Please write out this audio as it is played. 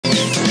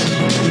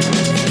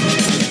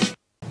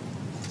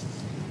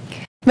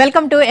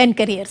Welcome to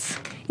Ncareers.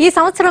 ఈ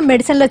సంవత్సరం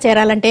medicine లో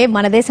చేరాలంటే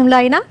మన దేశంలో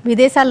అయినా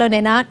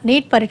విదేశాల్లోనైనా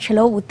నీట్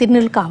పరీక్షలో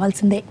ఉత్తీర్ణులు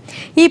కావాల్సిందే.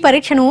 ఈ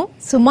పరీక్షను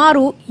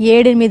సుమారు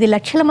 7-8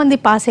 లక్షల మంది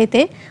పాస్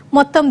అయితే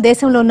మొత్తం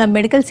దేశంలో ఉన్న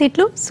మెడికల్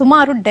సీట్లు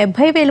సుమారు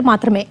 70,000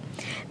 మాత్రమే.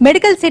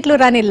 మెడికల్ సీట్లు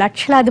రాని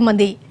లక్షలాది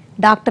మంది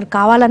డాక్టర్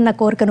కావాలన్న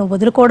కోరికను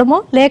వదులుకోవడమో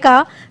లేక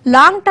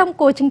లాంగ్ టర్మ్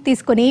కోచింగ్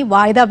తీసుకుని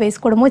వాయిదా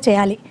వేసుకోవడమో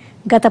చేయాలి.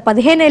 గత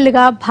 15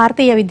 ఏళ్లుగా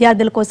భారతీయ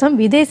విద్యార్థుల కోసం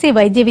విదేశీ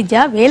వైద్య విద్య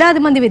వేలాది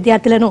మంది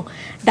విద్యార్థులను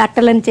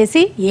డాక్టర్లను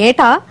చేసి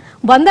ఏటా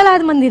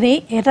వందలాది మందిని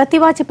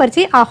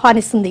ఎర్రతివాచిపరిచి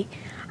ఆహ్వానిస్తుంది.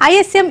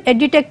 ISM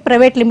edutech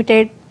private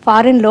limited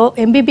foreign లో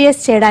MBBS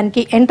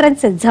చేయడానికి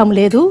ఎంట్రన్స్ ఎగ్జామ్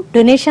లేదు,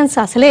 డొనేషన్స్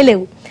అసలే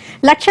లేవు,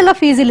 లక్షల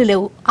ఫీజులు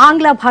లేవు,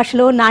 ఆంగ్ల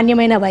భాషలో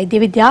నాణ్యమైన వైద్య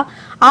విద్య,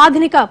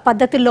 ఆధునిక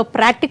పద్ధతుల్లో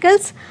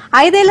ప్రాక్టికల్స్,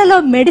 5 ఏళ్లలో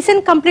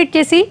మెడిసిన్ కంప్లీట్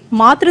చేసి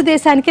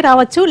మాతృదేశానికి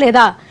రావచ్చు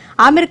లేదా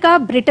అమెరికా,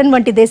 బ్రిటన్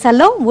వంటి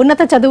దేశాల్లో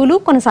ఉన్నత చదువులు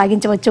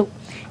కొనసాగించవచ్చు.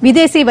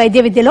 విదేశీ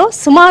వైద్య విద్యలో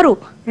సుమారు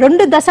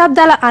 2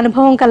 దశాబ్దాల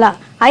అనుభవం కల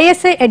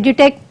ISA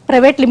edutech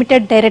private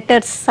limited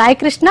director Sai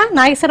Krishna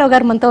Nageswararao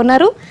గారు మనతో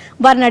ఉన్నారు.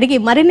 వారిని అడిగి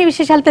మరిన్ని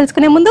విశేషాలు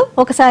తెలుసుకునే ముందు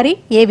ఒకసారి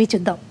ఏవి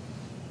చూద్దాం.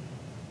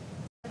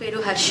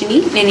 పేరు హర్షిని,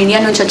 నేను ఇండియా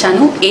నుంచి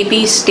వచ్చాను, AP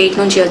స్టేట్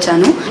నుంచి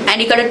వచ్చాను.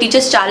 అండ్ ఇక్కడ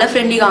టీచర్స్ చాలా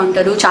ఫ్రెండ్లీగా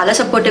ఉంటారు, చాలా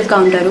సపోర్టివ్గా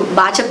ఉంటారు,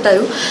 బాగా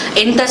చెప్తారు.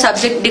 ఎంత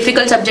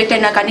డిఫికల్ట్ సబ్జెక్ట్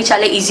అయినా కానీ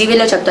చాలా ఈజీ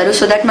వేలో చెప్తారు,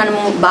 సో దట్ మనము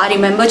బాగా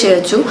రిమెంబర్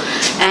చేయొచ్చు.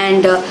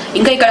 అండ్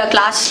ఇంకా ఇక్కడ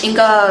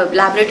ఇంకా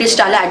ల్యాబొరేటరీస్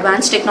చాలా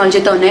అడ్వాన్స్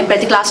టెక్నాలజీతో ఉన్నాయి.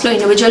 ప్రతి క్లాస్లో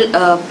ఇండివిజువల్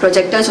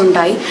ప్రొజెక్టర్స్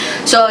ఉంటాయి.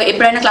 సో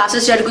ఎప్పుడైనా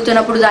క్లాసెస్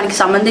జరుగుతున్నప్పుడు దానికి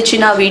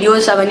సంబంధించిన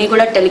వీడియోస్ అవన్నీ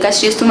కూడా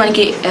టెలికాస్ట్ చేస్తూ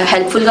మనకి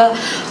హెల్ప్ఫుల్గా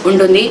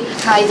ఉంటుంది.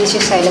 Hi, this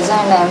is Shailaja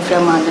and I'm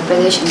from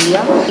Andhra Pradesh,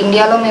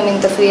 ఇండియాలో మేము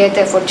ఇంత ఫ్రీ అయితే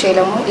ఎఫర్ట్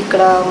చేయలేము.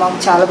 ఇక్కడ మాకు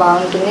చాలా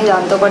బాగుంటుంది.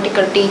 దాంతోపాటు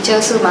ఇక్కడ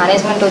టీచర్స్,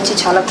 మేనేజ్మెంట్ వచ్చి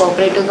చాలా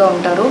కోఆపరేటివ్గా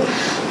ఉంటారు.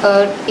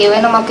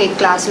 ఏవైనా మాకు ఈ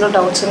క్లాస్లో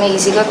డౌట్స్ ఉన్నాయి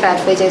ఈజీగా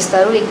క్లారిఫై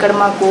చేస్తారు. ఇక్కడ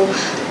మాకు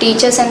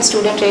టీచర్స్ అండ్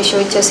స్టూడెంట్ రేషియో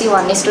వచ్చేసి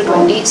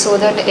 1:20, సో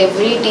దట్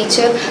ఎవ్రీ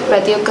టీచర్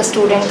ప్రతి ఒక్క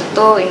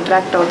స్టూడెంట్తో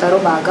ఇంటరాక్ట్ అవుతారు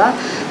బాగా.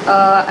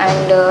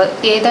 అండ్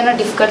ఏదైనా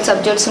డిఫికల్ట్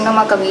సబ్జెక్ట్స్ ఉన్నా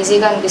మాకు అవి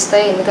ఈజీగా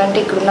అనిపిస్తాయి, ఎందుకంటే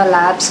ఇక్కడున్న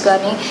ల్యాబ్స్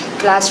కానీ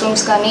క్లాస్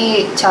రూమ్స్ కానీ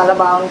చాలా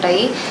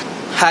బాగుంటాయి.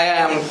 Hi,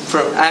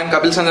 I am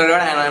Kapil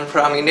Chandragad and I am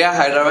from India,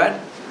 Hyderabad.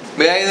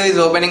 BIU is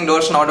opening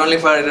doors not only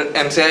for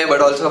MCI but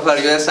also for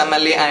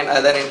USMLE and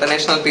other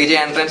international PG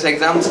entrance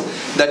exams,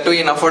 that too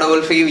in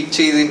affordable fee, which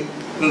is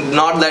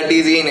not that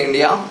easy in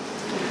India.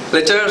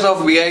 Lecturers of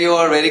BIU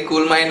are very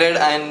cool-minded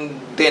and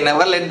they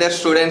never let their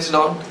students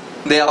down.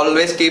 They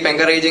always keep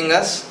encouraging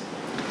us.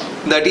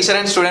 The teacher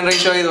and student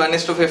ratio is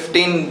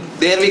 1:15.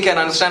 There we can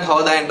understand how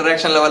the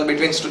interaction level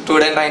between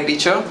student and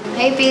teacher.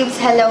 Hey peeps,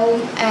 hello,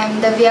 I am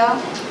Davya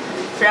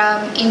from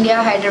India,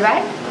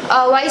 Hyderabad.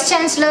 Vice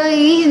Chancellor,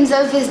 he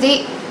himself is the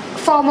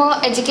former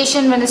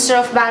Education Minister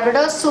of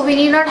Barbados, so we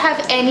need not have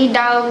any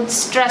doubts,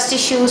 trust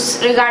issues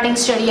regarding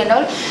study and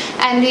all.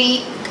 And the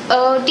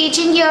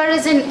teaching here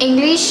is in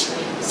English,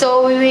 so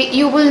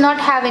you will not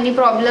have any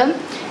problem.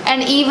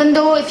 And even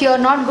though if you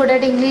are not good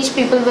at English,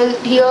 people will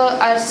hear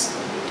us,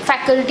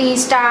 faculty,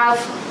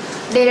 staff,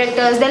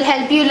 directors, they'll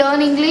help you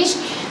learn English.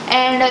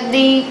 And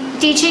the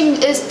teaching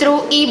is through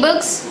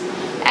e-books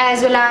as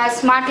well as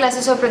smart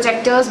classes or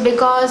projectors,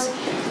 because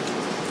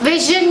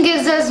vision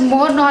gives us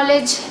more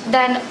knowledge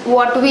than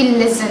what we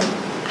listen.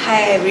 Hi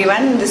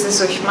everyone, this is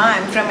Sushma.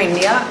 I'm from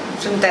India,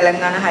 from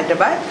Telangana,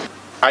 Hyderabad.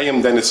 I am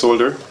Dennis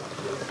Solder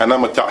and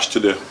I'm attached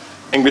to the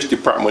English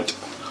department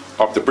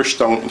of the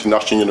Bridgetown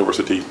International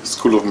University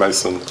School of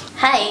Medicine.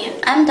 Hi,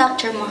 I'm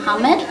Dr.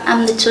 Mohammed.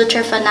 I'm the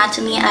tutor of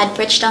anatomy at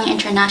Bridgetown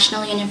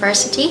International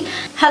University.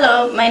 Hello,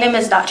 my name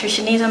is Dr.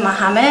 Shaniza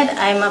Mohammed.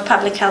 I'm a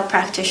public health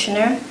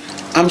practitioner.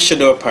 I'm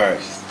Shador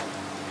Paris,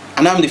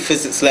 and I'm the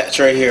physics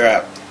lecturer here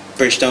at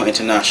Bridgetown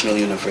International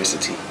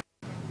University.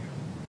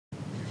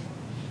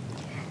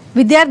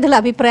 విద్యార్థుల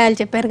అభిప్రాయాలు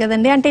చెప్పారు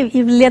కదండి. అంటే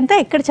వీళ్ళంతా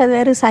ఎక్కడ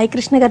చదివారు? సాయి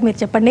కృష్ణ గారు మీరు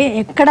చెప్పండి,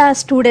 ఎక్కడ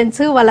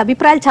స్టూడెంట్స్, వాళ్ళ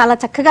అభిప్రాయాలు చాలా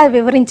చక్కగా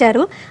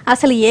వివరించారు.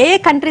 అసలు ఏ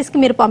కంట్రీస్కి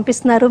మీరు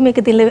పంపిస్తున్నారు?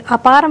 మీకు దీనిలో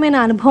అపారమైన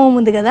అనుభవం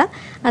ఉంది కదా,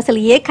 అసలు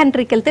ఏ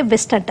కంట్రీకి వెళ్తే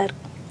బెస్ట్ అంటారు?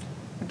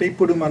 అంటే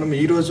ఇప్పుడు మనం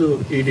ఈరోజు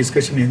ఈ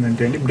డిస్కషన్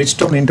ఏంటంటే అండి,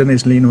 బ్రిడ్జ్టౌన్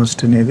ఇంటర్నేషనల్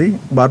యూనివర్సిటీ అనేది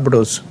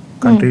బార్బడోస్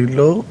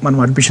కంట్రీలో మనం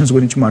అడ్మిషన్స్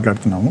గురించి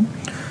మాట్లాడుతున్నాము.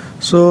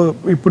 సో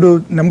ఇప్పుడు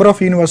నెంబర్ ఆఫ్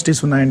యూనివర్సిటీస్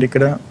ఉన్నాయండి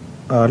ఇక్కడ,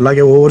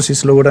 అలాగే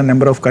ఓవర్సీస్లో కూడా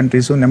number of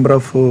countries, number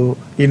of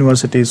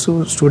universities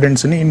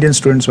స్టూడెంట్స్ని, ఇండియన్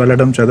స్టూడెంట్స్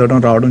వెళ్ళడం, చదవడం,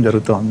 రావడం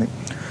జరుగుతూ ఉంది.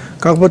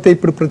 కాకపోతే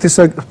ఇప్పుడు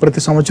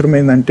ప్రతి సంవత్సరం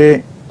ఏంటంటే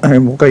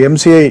ఒక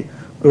MCI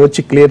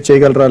వచ్చి క్లియర్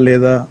చేయగలరా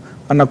లేదా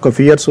అన్న ఒక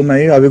ఫియర్స్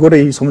ఉన్నాయి. అవి కూడా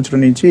ఈ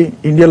సంవత్సరం నుంచి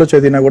ఇండియాలో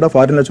చదివినా కూడా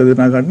ఫారిన్లో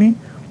చదివినా కానీ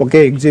ఒకే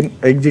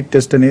ఎగ్జిట్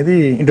టెస్ట్ అనేది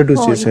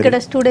ఇంట్రడ్యూస్ చేశారు,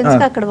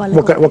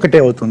 ఒకటే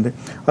అవుతుంది.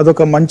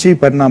 అదొక మంచి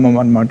పరిణామం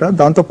అన్నమాట.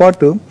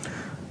 దాంతోపాటు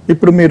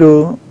ఇప్పుడు మీరు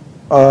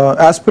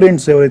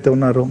ఆస్పిరెంట్స్ ఎవరైతే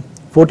ఉన్నారో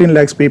 14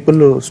 lakhs పీపుల్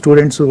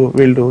స్టూడెంట్స్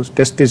వీళ్ళు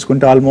టెస్ట్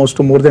తీసుకుంటే almost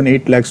more than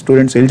 8 lakhs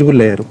students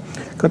eligible అయ్యారు.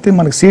 కాకపోతే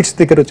మనకి సీట్స్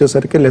దగ్గర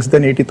వచ్చేసరికి less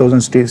than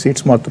 80,000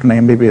 సీట్స్ మాత్రమే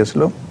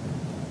MBBSలో.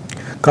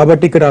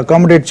 కాబట్టి ఇక్కడ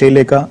అకామిడేట్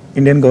చేయలేక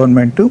ఇండియన్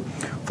గవర్నమెంట్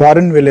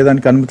ఫారెన్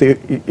వెళ్ళేదానికి అనుమతి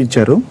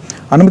ఇచ్చారు.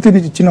 అనుమతి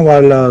ఇచ్చిన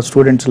వాళ్ళ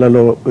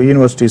స్టూడెంట్స్లలో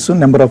యూనివర్సిటీస్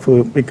నెంబర్ ఆఫ్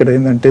ఇక్కడ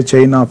ఏంటంటే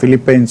China,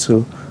 Philippines,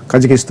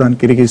 Kazakhstan,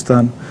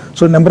 Kyrgyzstan.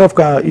 So number of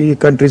ఈ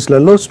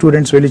కంట్రీస్లలో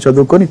స్టూడెంట్స్ వెళ్ళి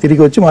చదువుకొని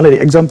తిరిగి వచ్చి మళ్ళీ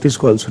ఎగ్జామ్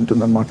తీసుకోవాల్సి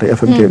ఉంటుంది అనమాట,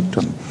 ఎఫ్ఎంకే.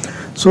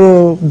 సో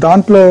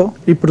దాంట్లో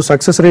ఇప్పుడు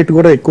సక్సెస్ రేట్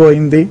కూడా ఎక్కువ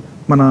అయింది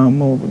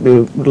మనము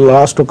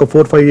లాస్ట్ ఒక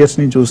 4-5 years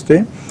నుంచి చూస్తే.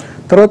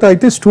 తర్వాత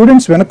అయితే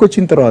స్టూడెంట్స్ వెనక్కి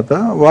వచ్చిన తర్వాత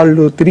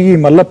వాళ్ళు తిరిగి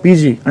మళ్ళీ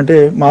పీజీ అంటే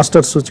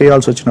మాస్టర్స్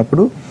చేయాల్సి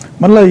వచ్చినప్పుడు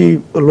మళ్ళీ ఈ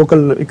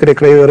లోకల్ ఇక్కడ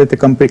ఎవరైతే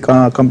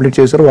కంప్లీట్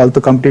చేశారో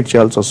వాళ్ళతో కంప్లీట్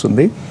చేయాల్సి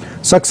వస్తుంది.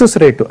 సక్సెస్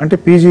రేటు అంటే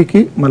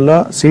పీజీకి మళ్ళీ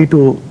సీటు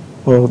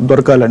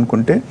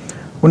దొరకాలనుకుంటే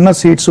ఉన్న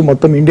సీట్స్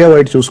మొత్తం ఇండియా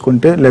వైడ్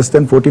చూసుకుంటే లెస్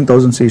దెన్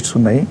 14,000 సీట్స్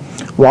ఉన్నాయి.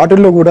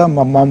 వాటిల్లో కూడా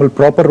మామూలు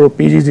ప్రాపర్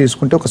పీజీ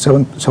తీసుకుంటే ఒక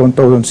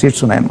 7,000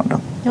 సీట్స్ ఉన్నాయన్నమాట.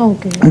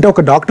 అంటే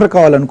ఒక డాక్టర్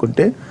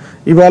కావాలనుకుంటే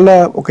ఇవాళ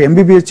ఒక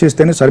MBBS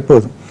చేస్తేనే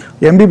సరిపోదు,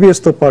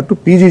 MBBSతో పాటు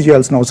పీజీ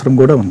చేయాల్సిన అవసరం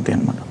కూడా ఉంది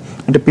అనమాట.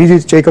 అంటే పీజీ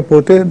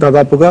చేయకపోతే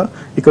దాదాపుగా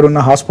ఇక్కడ ఉన్న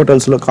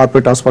హాస్పిటల్స్లో,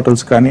 కార్పొరేట్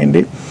హాస్పిటల్స్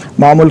కానివ్వండి,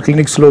 మామూలు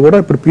క్లినిక్స్లో కూడా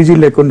ఇప్పుడు పీజీ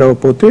లేకుండా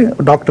పోతే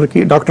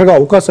డాక్టర్గా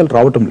అవకాశాలు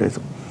రావటం లేదు.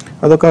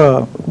 అదొక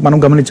మనం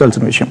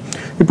గమనించాల్సిన విషయం.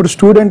 ఇప్పుడు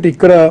స్టూడెంట్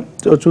ఇక్కడ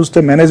చూస్తే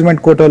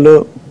మేనేజ్మెంట్ కోటాలో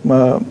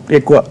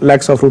ఎక్కువ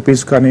lakhs of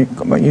rupees కానీ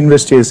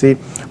ఇన్వెస్ట్ చేసి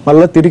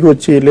మళ్ళీ తిరిగి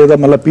వచ్చి లేదా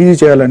మళ్ళీ పీజీ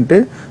చేయాలంటే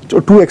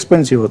టూ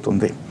ఎక్స్పెన్సివ్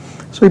అవుతుంది.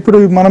 సో ఇప్పుడు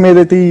మనం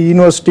ఏదైతే ఈ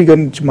యూనివర్సిటీ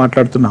గురించి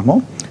మాట్లాడుతున్నామో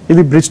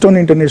ఇది బ్రిడ్జ్టౌన్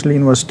ఇంటర్నేషనల్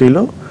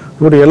యూనివర్సిటీలో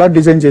ఇప్పుడు ఎలా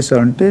డిజైన్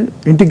చేశారంటే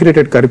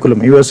ఇంటిగ్రేటెడ్ కరికులం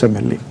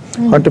USMLE.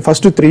 అంటే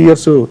ఫస్ట్ 3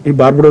 years ఈ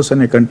బార్బడోస్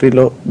అనే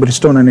కంట్రీలో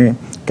బ్రిడ్జ్టౌన్ అనే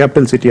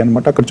క్యాపిటల్ సిటీ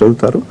అనమాట, అక్కడ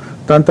చదువుతారు.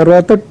 దాని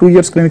తర్వాత 2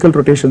 years క్లినికల్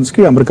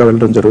రొటేషన్స్కి అమెరికా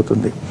వెళ్ళడం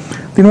జరుగుతుంది.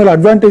 దీనివల్ల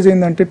అడ్వాంటేజ్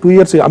ఏంటంటే 2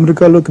 years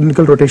అమెరికాలో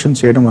క్లినికల్ రొటేషన్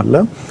చేయడం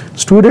వల్ల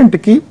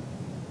స్టూడెంట్కి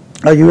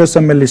ఆ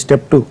USMLE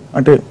Step 2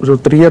 అంటే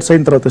 3 years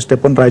అయిన తర్వాత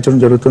Step 1 రాయించడం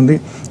జరుగుతుంది.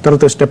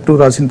 తర్వాత Step 2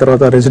 రాసిన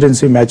తర్వాత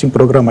రెసిడెన్సీ మ్యాచింగ్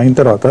ప్రోగ్రామ్ అయిన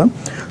తర్వాత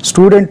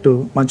స్టూడెంట్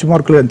మంచి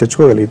మార్కులు కానీ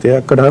తెచ్చుకోగలిగితే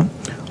అక్కడ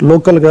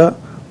లోకల్గా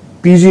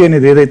పీజీ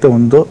అనేది ఏదైతే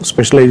ఉందో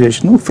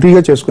స్పెషలైజేషన్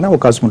ఫ్రీగా చేసుకునే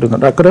అవకాశం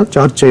ఉంటుంది. అక్కడ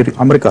చార్జ్ చేయరు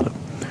అమెరికాలో.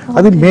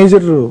 అది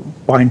మేజర్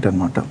పాయింట్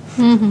అనమాట.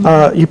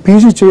 ఈ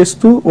పీజీ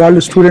చేస్తూ వాళ్ళు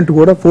స్టూడెంట్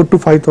కూడా $4,000 to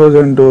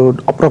 $5,000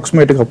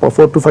 అప్రాక్సిమేట్గా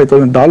 $4,000 to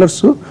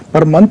 $5,000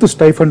 పర్ మంత్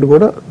స్టైఫండ్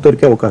కూడా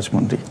దొరికే అవకాశం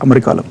ఉంది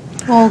అమెరికాలో.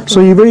 సో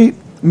ఇవి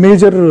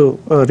మేజర్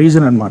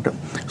రీజన్ అనమాట.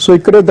 సో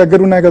ఇక్కడే దగ్గర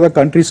ఉన్నాయి కదా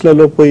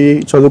కంట్రీస్లలో పోయి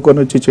చదువుకొని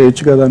వచ్చి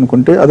చేయొచ్చు కదా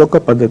అనుకుంటే అదొక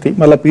పద్ధతి.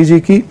 మళ్ళీ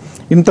పీజీకి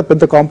ఇంత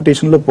పెద్ద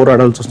కాంపిటీషన్లో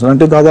పోరాడాల్సి వస్తుంది.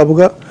 అంటే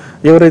దాదాపుగా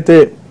ఎవరైతే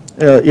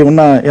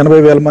ఉన్న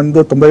 80,000 మందో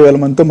 90,000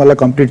 మందితో మళ్ళీ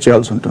కంప్లీట్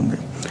చేయాల్సి ఉంటుంది.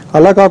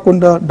 అలా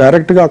కాకుండా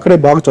డైరెక్ట్గా అక్కడే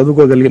బాగా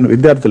చదువుకోగలిగిన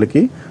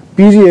విద్యార్థులకి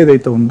పీజీ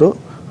ఏదైతే ఉందో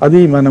అది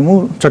మనము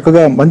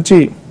చక్కగా మంచి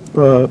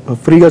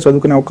ఫ్రీగా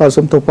చదువుకునే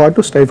అవకాశంతో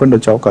పాటు స్టైఫండ్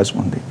వచ్చే అవకాశం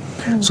ఉంది.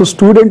 సో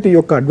స్టూడెంట్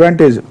యొక్క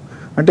అడ్వాంటేజ్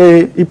అంటే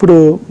ఇప్పుడు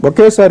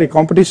ఒకేసారి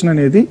కాంపిటీషన్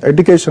అనేది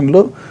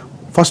ఎడ్యుకేషన్లో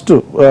ఫస్ట్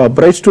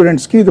బ్రైట్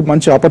స్టూడెంట్స్కి ఇది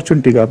మంచి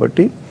ఆపర్చునిటీ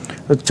కాబట్టి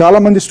చాలా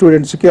మంది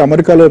స్టూడెంట్స్కి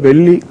అమెరికాలో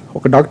వెళ్ళి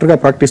ఒక డాక్టర్గా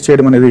ప్రాక్టీస్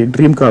చేయడం అనేది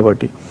డ్రీమ్.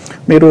 కాబట్టి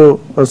మీరు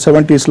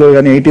 70s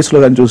కానీ 80s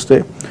కానీ చూస్తే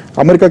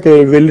అమెరికాకి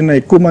వెళ్ళిన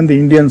ఎక్కువ మంది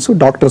ఇండియన్స్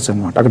డాక్టర్స్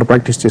అనమాట అక్కడ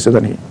ప్రాక్టీస్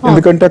చేసేదానికి.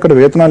 ఎందుకంటే అక్కడ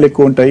వేతనాలు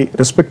ఎక్కువ ఉంటాయి,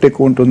 రెస్పెక్ట్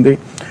ఎక్కువ ఉంటుంది.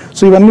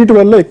 సో ఇవన్నిటి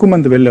వల్ల ఎక్కువ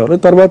మంది వెళ్ళేవారు.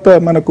 తర్వాత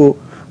మనకు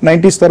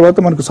 90s తర్వాత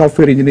మనకు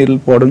సాఫ్ట్వేర్ ఇంజనీర్లు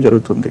పోవడం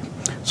జరుగుతుంది.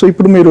 సో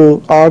ఇప్పుడు మీరు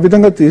ఆ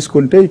విధంగా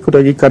తీసుకుంటే ఇక్కడ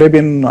ఈ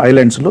కరేబియన్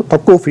ఐలాండ్స్లో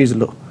తక్కువ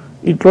ఫీజులో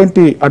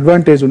ఇటువంటి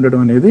అడ్వాంటేజ్ ఉండడం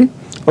అనేది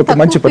ఒక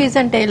మంచి ఫీజు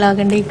అంటే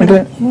ఎలాగండి?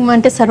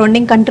 అంటే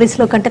సరౌండింగ్ కంట్రీస్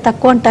లో కంటే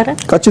తక్కువ అంటారా?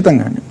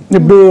 ఖచ్చితంగా అండి.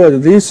 ఇప్పుడు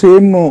అది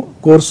సేమ్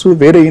కోర్సు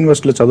వేరే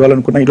యూనివర్సిటీలో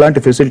చదవాలనుకున్నా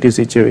ఇలాంటి ఫెసిలిటీస్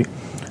ఇచ్చేవి.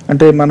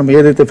 అంటే మనం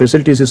ఏదైతే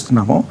ఫెసిలిటీస్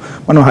ఇస్తున్నామో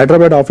మనం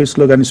హైదరాబాద్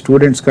ఆఫీస్లో కానీ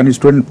స్టూడెంట్స్ కానీ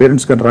స్టూడెంట్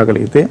పేరెంట్స్ కానీ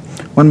రాగలిగితే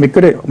మనం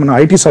ఇక్కడే మన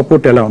ఐటీ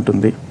సపోర్ట్ ఎలా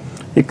ఉంటుంది,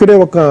 ఇక్కడే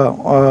ఒక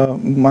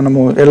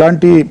మనము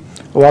ఎలాంటి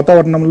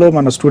వాతావరణంలో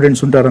మన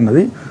స్టూడెంట్స్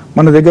ఉంటారన్నది,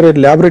 మన దగ్గర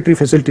ల్యాబొరేటరీ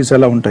ఫెసిలిటీస్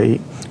ఎలా ఉంటాయి,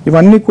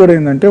 ఇవన్నీ కూడా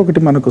ఏంటంటే ఒకటి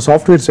మనకు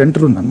సాఫ్ట్వేర్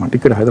సెంటర్ ఉందన్నమాట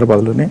ఇక్కడ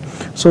హైదరాబాద్లోనే.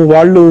 సో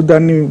వాళ్ళు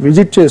దాన్ని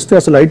విజిట్ చేస్తే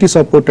అసలు ఐటీ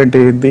సపోర్ట్ అంటే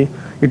ఏంటి,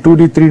 ఈ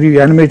 2D 3D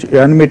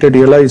యానిమేటెడ్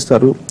ఎలా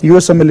ఇస్తారు,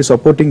 USMLE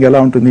సపోర్టింగ్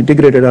ఎలా ఉంటుంది,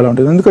 ఇంటిగ్రేటెడ్ ఎలా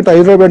ఉంటుంది. ఎందుకంటే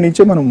హైదరాబాద్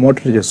నుంచే మనం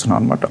మోటివేట్ చేస్తున్నాం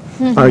అనమాట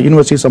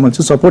యూనివర్సిటీకి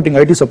సంబంధించి supporting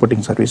IT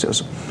supporting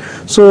services.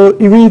 So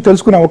ఇవి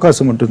తెలుసుకునే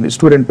అవకాశం ఉంటుంది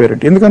స్టూడెంట్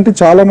పేరెంట్. ఎందుకంటే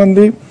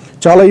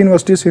చాలా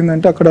యూనివర్సిటీస్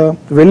ఏంటంటే అక్కడ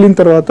వెళ్ళిన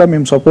తర్వాత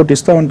మేము సపోర్ట్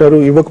ఇస్తూ ఉంటారు,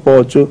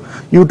 ఇవ్వకపోవచ్చు,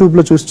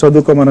 యూట్యూబ్లో చూసి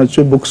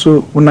చదువుకోమనొచ్చు, బుక్స్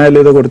ఉన్నాయో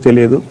లేదో కూడా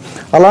తెలియదు.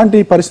 అలాంటి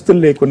పరిస్థితులు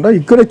లేకుండా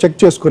ఇక్కడే చెక్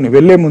చేసుకొని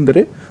వెళ్లే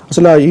ముందరే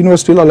అసలు ఆ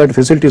యూనివర్సిటీలో అలాంటి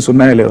ఫెసిలిటీస్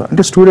ఉన్నాయో లేదో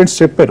అంటే స్టూడెంట్స్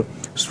చెప్పారు.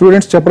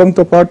 స్టూడెంట్స్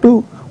చెప్పడంతో పాటు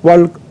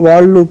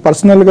వాళ్ళు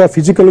పర్సనల్గా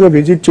ఫిజికల్గా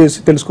విజిట్ చేసి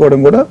తెలుసుకోవడం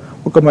కూడా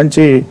ఒక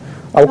మంచి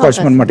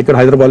అవకాశం అనమాట ఇక్కడ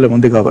హైదరాబాద్లో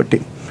ఉంది కాబట్టి.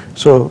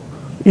 సో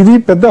ఇది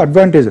పెద్ద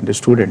అడ్వాంటేజ్ అండి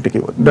స్టూడెంట్కి.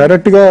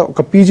 డైరెక్ట్గా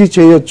ఒక పీజీ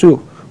చేయొచ్చు,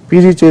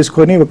 పీజీ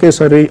చేసుకొని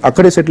ఒకేసారి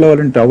అక్కడే సెటిల్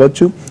అవ్వాలంటే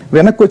అవ్వచ్చు.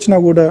 వెనక్కి వచ్చినా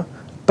కూడా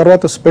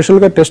తర్వాత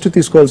స్పెషల్గా టెస్ట్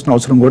తీసుకోవాల్సిన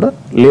అవసరం కూడా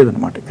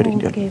లేదనమాట ఇక్కడ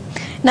ఇండియాలో.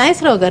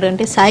 నాగేశ్వరరావు గారు,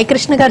 అంటే సాయి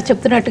కృష్ణ గారు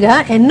చెప్తున్నట్టుగా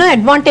ఎన్నో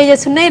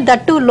అడ్వాంటేజెస్ ఉన్నాయి,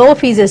 దట్టు లో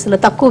ఫీజెస్లో,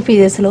 తక్కువ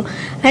ఫీజెస్లో,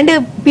 అండ్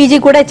పీజీ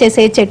కూడా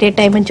చేసేయచ్చు ఎట్ ఏ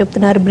టైం అని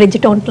చెప్తున్నారు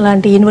బ్రిడ్జ్టౌన్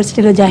లాంటి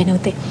యూనివర్సిటీలో జాయిన్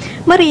అవుతాయి.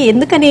 మరి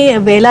ఎందుకని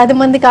వేలాది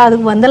మంది కాదు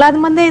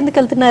వందలాది మందే ఎందుకు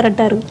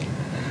వెళ్తున్నారంటారు?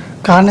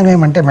 కారణం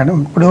ఏమంటే మేడం,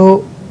 ఇప్పుడు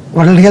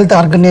వరల్డ్ హెల్త్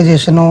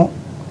ఆర్గనైజేషను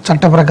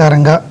చట్ట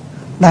ప్రకారంగా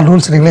దాని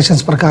రూల్స్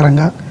రెగ్యులేషన్స్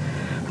ప్రకారంగా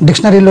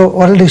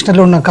వరల్డ్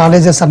డిక్షనరీలో ఉన్న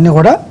కాలేజెస్ అన్నీ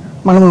కూడా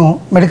మనము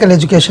మెడికల్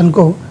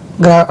ఎడ్యుకేషన్కు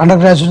అండర్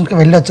గ్రాడ్యుయేషన్కి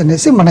వెళ్ళొచ్చు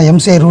అనేసి మన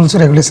ఎంసీఐ రూల్స్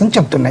రెగ్యులేషన్స్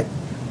చెప్తున్నాయి.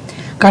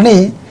 కానీ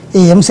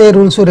ఈ ఎంసీఐ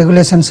రూల్స్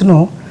రెగ్యులేషన్స్ను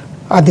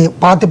అది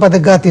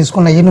ప్రాతిపదికగా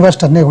తీసుకున్న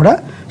యూనివర్సిటీ అన్నీ కూడా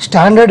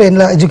స్టాండర్డ్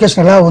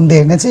ఎడ్యుకేషన్ ఎలా ఉంది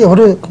అనేసి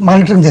ఎవరు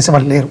మానిటరింగ్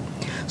చేసేవాళ్ళు లేరు.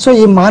 సో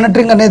ఈ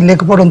మానిటరింగ్ అనేది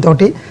లేకపోవడంతో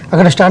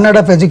అక్కడ స్టాండర్డ్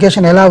ఆఫ్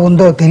ఎడ్యుకేషన్ ఎలా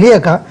ఉందో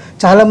తెలియక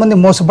చాలామంది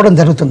మోసపోవడం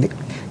జరుగుతుంది.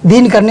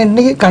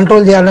 దీనికన్నింటినీ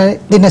కంట్రోల్ చేయాలని,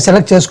 దీన్ని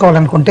సెలెక్ట్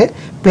చేసుకోవాలనుకుంటే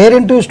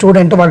పేరెంట్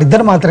స్టూడెంట్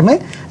వాళ్ళిద్దరు మాత్రమే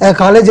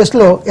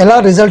కాలేజెస్లో ఎలా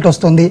రిజల్ట్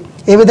వస్తుంది,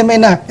 ఏ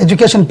విధమైన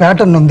ఎడ్యుకేషన్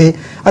ప్యాటర్న్ ఉంది,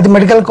 అది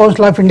మెడికల్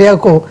కౌన్సిల్ ఆఫ్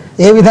ఇండియాకు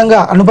ఏ విధంగా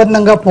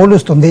అనుబంధంగా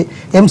పోలుస్తుంది,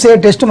 ఎంసీఐ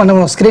టెస్ట్ మనం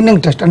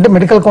స్క్రీనింగ్ టెస్ట్ అంటే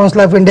మెడికల్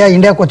కౌన్సిల్ ఆఫ్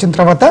ఇండియాకు వచ్చిన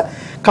తర్వాత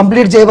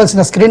కంప్లీట్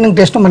చేయవలసిన స్క్రీనింగ్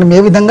టెస్ట్ మనం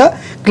ఏ విధంగా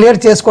క్లియర్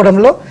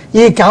చేసుకోవడంలో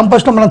ఈ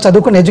క్యాంపస్లో మనం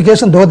చదువుకునే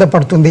ఎడ్యుకేషన్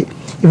దోహదపడుతుంది,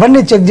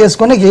 ఇవన్నీ చెక్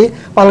చేసుకునేకి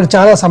వాళ్ళకి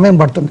చాలా సమయం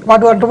పడుతుంది.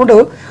 అటువంటి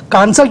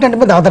కన్సల్టెంట్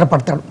మీద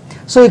ఆధారపడతాడు.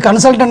 సో ఈ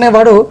కన్సల్టెంట్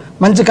అనేవాడు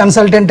మంచి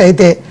కన్సల్టెంట్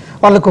అయితే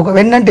వాళ్ళకు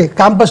వెన్నంటి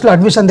క్యాంపస్లో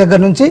అడ్మిషన్ దగ్గర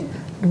నుంచి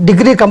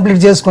డిగ్రీ కంప్లీట్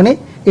చేసుకొని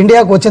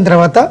ఇండియాకు వచ్చిన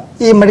తర్వాత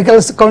ఈ medical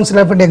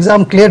council of India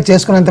exam clear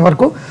చేసుకునేంత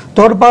వరకు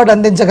తోడ్పాటు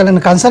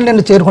అందించగలిగిన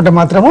కన్సల్టెంట్ చేరుకుంటే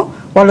మాత్రము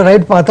వాళ్ళు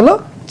రైట్ పాత్రలో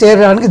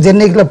చేరడానికి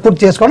జర్నీలో పూర్తి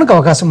చేసుకోవడానికి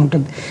అవకాశం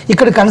ఉంటుంది.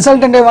 ఇక్కడ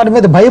కన్సల్టెంట్ వారి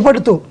మీద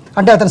భయపడుతూ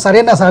అంటే అతను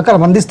సరైన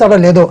సహకారం అందిస్తాడో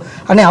లేదో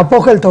అనే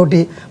అపోహలతోటి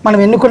మనం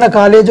ఎన్నుకున్న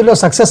కాలేజీలో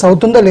సక్సెస్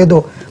అవుతుందో లేదో,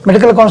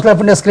 medical council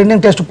of India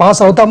screening test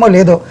pass అవుతామో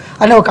లేదో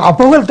అనే ఒక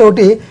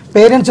అపోహలతోటి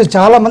పేరెంట్స్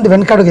చాలామంది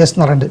వెనకడుగు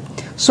వేస్తున్నారండి.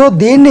 సో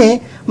దీన్ని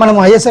మనం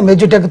ఐఎస్ఎం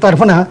ఎడ్యుటెక్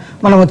తరఫున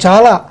మనము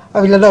చాలా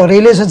వీళ్ళలో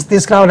రిలేషన్స్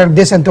తీసుకురావాలనే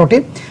ఉద్దేశంతో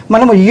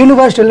మనము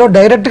యూనివర్సిటీలో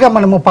డైరెక్ట్గా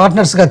మనము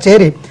పార్ట్నర్స్గా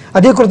చేరి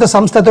అధికృత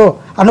సంస్థతో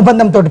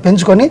అనుబంధంతో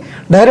పెంచుకొని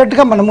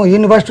డైరెక్ట్గా మనము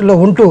యూనివర్సిటీలో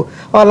ఉంటూ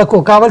వాళ్ళకు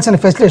కావాల్సిన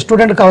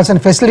స్టూడెంట్ కావాల్సిన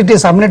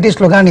ఫెసిలిటీస్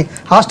అమ్యూనిటీస్లో కానీ,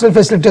 హాస్టల్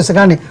ఫెసిలిటీస్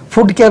కానీ,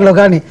 ఫుడ్ కేర్లో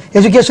కానీ,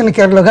 ఎడ్యుకేషన్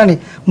కేర్లో కానీ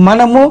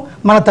మనము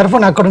మన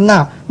తరఫున అక్కడున్న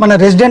మన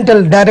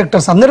రెసిడెంటల్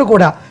డైరెక్టర్స్ అందరూ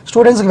కూడా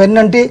స్టూడెంట్స్కి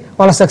వెన్నంటి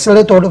వాళ్ళ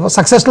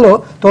సక్సెస్లో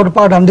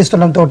తోడ్పాటు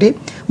అందిస్తుండడంతో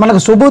మనకు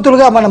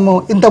సుబూతులుగా మనము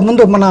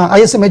ఇంతకుముందు మన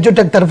ఐఎస్ఎం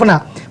ఎడ్యుటెక్ తరఫున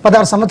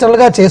 16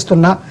 సంవత్సరాలుగా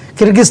చేస్తున్న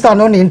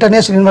కిర్గిస్తాన్లోని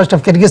ఇంటర్నేషనల్ యూనివర్సిటీ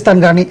ఆఫ్ కిర్గిస్తాన్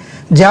కానీ,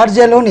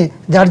 జార్జియాలోని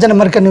జార్జియన్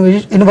అమెరికన్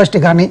యూనివర్సిటీ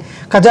కానీ,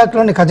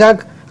 కజాక్లోని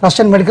కజాక్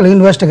రష్యన్ మెడికల్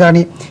యూనివర్సిటీ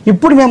కానీ,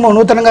 ఇప్పుడు మేము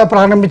నూతనంగా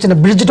ప్రారంభించిన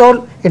బ్రిడ్జ్టౌన్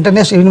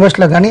ఇంటర్నేషనల్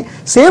యూనివర్సిటీలో కానీ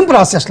సేమ్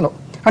ప్రాసెస్లో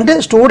అంటే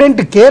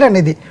స్టూడెంట్ కేర్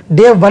అనేది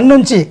డే 1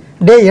 నుంచి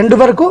డే ఎండ్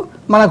వరకు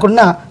మనకున్న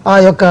ఆ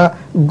యొక్క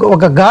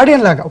ఒక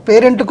గార్డియన్ లాగా,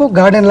 పేరెంట్కు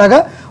గార్డియన్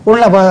లాగా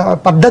ఉన్న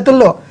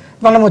పద్ధతుల్లో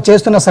మనము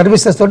చేస్తున్న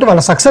సర్వీసెస్ తోటి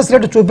వాళ్ళ సక్సెస్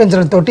రేట్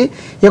చూపించడంతో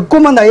ఎక్కువ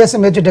మంది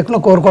ఐఎస్ఎం ఎడ్యుటెక్ను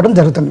కోరుకోవడం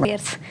జరుగుతుంది.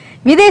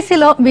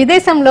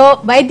 విదేశంలో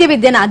వైద్య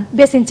విద్యను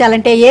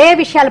అభ్యసించాలంటే ఏ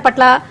విషయాల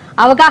పట్ల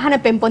అవగాహన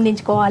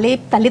పెంపొందించుకోవాలి,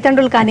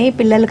 తల్లిదండ్రులు కానీ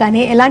పిల్లలు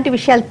కానీ ఎలాంటి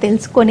విషయాలు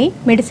తెలుసుకొని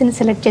మెడిసిన్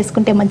సెలెక్ట్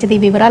చేసుకుంటే మంచిది,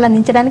 వివరాలు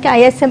అందించడానికి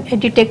ISM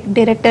edutech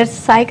director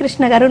Sai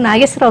Krishna గారు,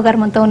 నాగేశ్వరరావు గారు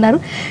మనతో ఉన్నారు.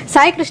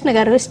 సాయి కృష్ణ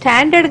గారు,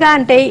 స్టాండర్డ్గా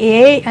అంటే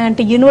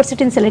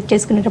యూనివర్సిటీని సెలెక్ట్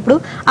చేసుకునేటప్పుడు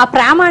ఆ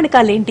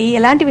ప్రామాణికాలు ఏంటి,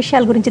 ఎలాంటి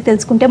విషయాల గురించి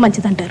తెలుసుకుంటే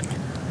మంచిదంటారు?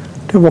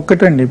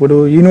 ఒక్కటండి, ఇప్పుడు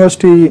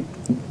యూనివర్సిటీ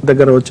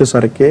దగ్గర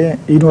వచ్చేసరికి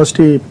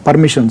యూనివర్సిటీ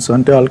పర్మిషన్స్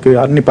అంటే వాళ్ళకి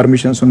అన్ని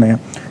పర్మిషన్స్ ఉన్నాయి.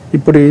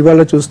 ఇప్పుడు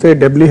ఇవాళ చూస్తే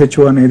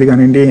WHO అనేది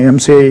కానివ్వండి,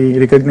 ఎంసీఐ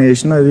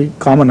రికగ్నైజేషన్ అది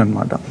కామన్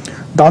అనమాట.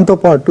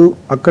 దాంతోపాటు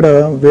అక్కడ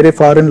వేరే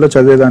ఫారెన్లో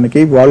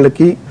చదివేదానికి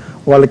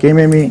వాళ్ళకి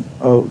ఏమేమి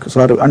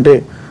అంటే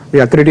ఈ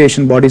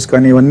అక్రిడిటేషన్ బాడీస్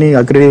కానీ ఇవన్నీ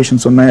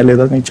అక్రిడిటేషన్స్ ఉన్నాయా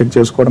లేదా అని చెక్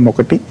చేసుకోవడం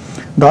ఒకటి.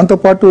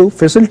 దాంతోపాటు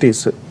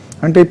ఫెసిలిటీస్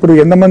అంటే ఇప్పుడు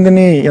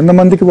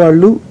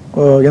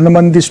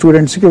ఎంతమంది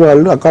స్టూడెంట్స్కి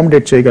వాళ్ళు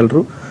అకామిడేట్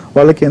చేయగలరు,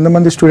 వాళ్ళకి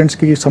ఎంతమంది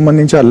స్టూడెంట్స్కి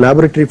సంబంధించి ఆ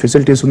ల్యాబొరేటరీ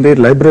ఫెసిలిటీస్ ఉంది,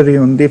 లైబ్రరీ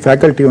ఉంది,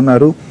 ఫ్యాకల్టీ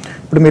ఉన్నారు.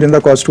 ఇప్పుడు మీరు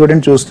ఇందాక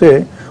స్టూడెంట్ చూస్తే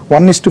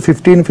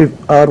 1:15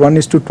 ఆర్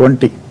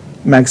 1:20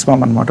 మ్యాక్సిమం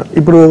అనమాట.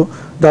 ఇప్పుడు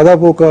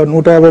దాదాపు ఒక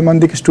 150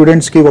 మందికి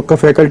స్టూడెంట్స్కి ఒక్క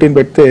ఫ్యాకల్టీని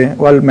పెడితే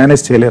వాళ్ళు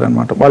మేనేజ్ చేయలేరు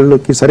అనమాట,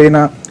 వాళ్ళకి సరైన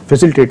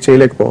ఫెసిలిటేట్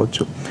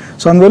చేయలేకపోవచ్చు.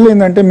 సో అందువల్ల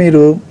ఏంటంటే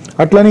మీరు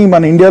అట్లని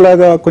మన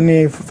ఇండియాలాగా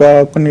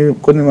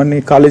కొన్ని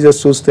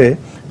కాలేజెస్ చూస్తే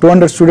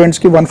 200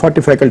 స్టూడెంట్స్కి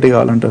 140 ఫ్యాకల్టీ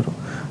కావాలంటారు,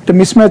 అంటే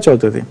మిస్ మ్యాచ్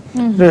అవుతుంది.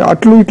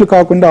 ఇట్లు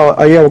కాకుండా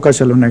అయ్యే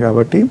అవకాశాలు ఉన్నాయి.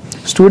 కాబట్టి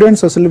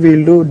స్టూడెంట్స్ అసలు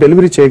వీళ్ళు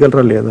డెలివరీ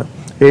చేయగలరా లేదా,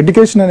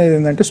 ఎడ్యుకేషన్ అనేది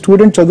ఏంటంటే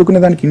స్టూడెంట్ చదువుకునే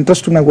దానికి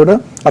ఇంట్రెస్ట్ ఉన్నా కూడా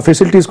ఆ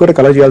ఫెసిలిటీస్ కూడా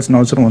కలెక్ట్ చేయాల్సిన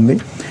అవసరం ఉంది.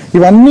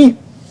 ఇవన్నీ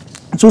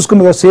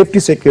చూసుకున్న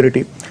safety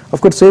security,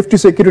 of course safety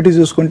security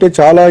చూసుకుంటే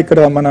చాలా ఇక్కడ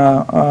మన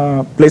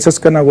ప్లేసెస్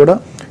కన్నా కూడా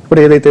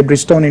ఇప్పుడు ఏదైతే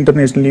బ్రిడ్జ్టౌన్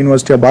ఇంటర్నేషనల్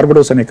యూనివర్సిటీ ఆఫ్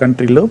బార్బడోస్ అనే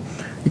కంట్రీలో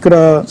ఇక్కడ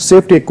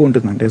సేఫ్టీ ఎక్కువ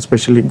ఉంటుందండి,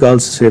 ఎస్పెషల్లీ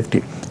గర్ల్స్ సేఫ్టీ.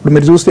 ఇప్పుడు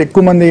మీరు చూస్తే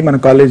ఎక్కువ మంది మన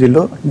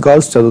కాలేజీలో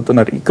గర్ల్స్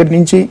చదువుతున్నారు. ఇక్కడి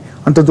నుంచి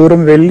అంత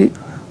దూరం వెళ్ళి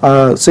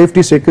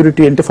సేఫ్టీ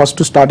సెక్యూరిటీ అంటే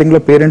ఫస్ట్ స్టార్టింగ్లో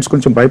పేరెంట్స్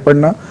కొంచెం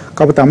భయపడినా,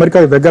 కాకపోతే అమెరికా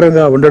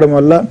దగ్గరగా ఉండడం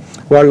వల్ల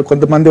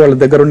కొంతమంది వాళ్ళ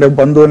దగ్గర ఉండే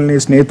బంధువుల్ని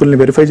స్నేహితుల్ని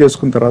వెరిఫై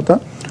చేసుకున్న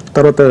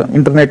తర్వాత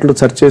ఇంటర్నెట్లో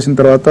సెర్చ్ చేసిన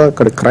తర్వాత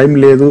అక్కడ క్రైమ్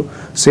లేదు,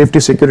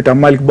 సేఫ్టీ సెక్యూరిటీ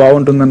అమ్మాయిలకి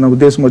బాగుంటుందన్న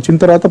ఉద్దేశం వచ్చిన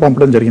తర్వాత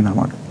పంపడం జరిగింది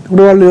అన్నమాట.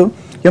 ఇప్పుడు వాళ్ళు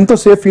ఎంతో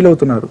సేఫ్ ఫీల్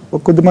అవుతున్నారు.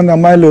 కొద్దిమంది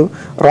అమ్మాయిలు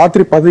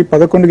రాత్రి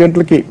 10-11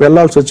 గంటలకి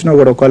వెళ్లాల్సి వచ్చినా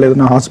కూడా, ఒకవేళ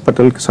ఏదైనా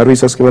హాస్పిటల్కి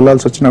సర్వీసెస్కి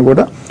వెళ్లాల్సి వచ్చినా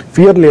కూడా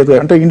ఫియర్ లేదు,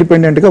 అంటే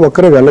ఇండిపెండెంట్గా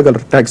ఒక్కరే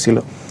వెళ్ళగలరు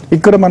ట్యాక్సీలో.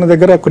 ఇక్కడ మన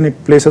దగ్గర కొన్ని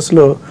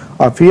ప్లేసెస్లో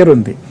ఆ ఫియర్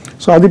ఉంది.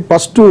 సో అది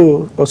ఫస్ట్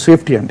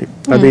సేఫ్టీ అండి,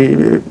 అది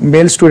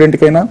మేల్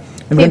స్టూడెంట్కైనా,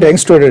 ఎందుకంటే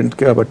యంగ్ స్టూడెంట్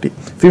కాబట్టి,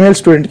 ఫీమేల్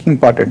స్టూడెంట్కి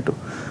ఇంపార్టెంట్.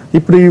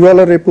 ఇప్పుడు ఇవాళ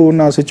రేపు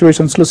ఉన్న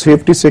సిచ్యువేషన్స్లో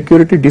సేఫ్టీ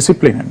సెక్యూరిటీ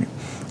డిసిప్లిన్ అండి.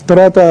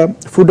 తర్వాత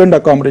ఫుడ్ అండ్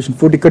అకామిడేషన్,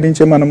 ఫుడ్ ఇక్కడి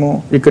నుంచే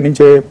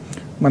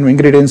మనం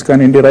ఇంగ్రీడియంట్స్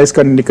కానివ్వండి, రైస్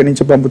కానివ్వండి ఇక్కడి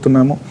నుంచే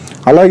పంపుతున్నాము.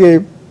 అలాగే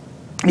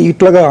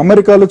ఇట్లాగా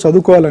అమెరికాలో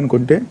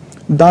చదువుకోవాలనుకుంటే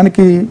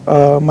దానికి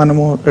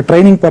మనము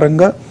ట్రైనింగ్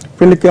పరంగా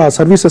వీళ్ళకి ఆ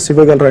సర్వీసెస్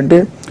ఇవ్వగలరు. అంటే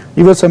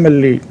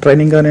యుఎస్ఎంఎల్ఈ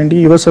ట్రైనింగ్ కానివ్వండి,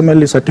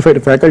 యుఎస్ఎంఎల్ఈ సర్టిఫైడ్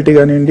ఫ్యాకల్టీ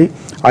కానివ్వండి,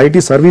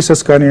 ఐటీ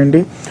సర్వీసెస్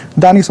కానివ్వండి,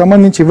 దానికి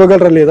సంబంధించి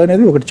ఇవ్వగలరా లేదా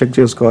అనేది ఒకటి చెక్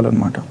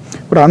చేసుకోవాలన్నమాట.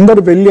 ఇప్పుడు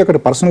అందరూ వెళ్ళి అక్కడ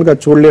పర్సనల్గా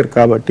చూడలేరు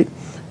కాబట్టి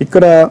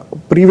ఇక్కడ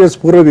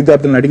పూర్వ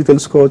విద్యార్థులను అడిగి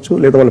తెలుసుకోవచ్చు,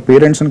 లేదా వాళ్ళ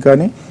పేరెంట్స్ని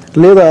కానీ,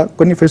 లేదా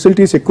కొన్ని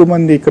ఫెసిలిటీస్ ఎక్కువ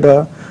మంది ఇక్కడ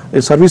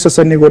సర్వీసెస్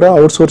అన్నీ కూడా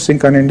అవుట్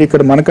సోర్సింగ్ కానివ్వండి,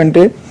 ఇక్కడ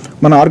మనకంటే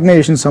మన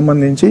ఆర్గనైజేషన్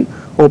సంబంధించి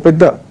ఓ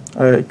పెద్ద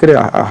ఇక్కడ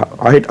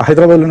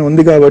హైదరాబాద్లోనే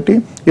ఉంది కాబట్టి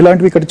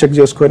ఇలాంటివి ఇక్కడ చెక్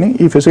చేసుకొని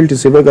ఈ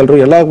ఫెసిలిటీస్ ఇవ్వగలరు,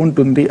 ఎలా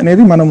ఉంటుంది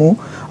అనేది మనము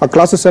ఆ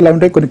క్లాసెస్ ఎలా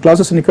ఉంటాయి, కొన్ని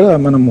క్లాసెస్ని ఇక్కడ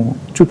మనము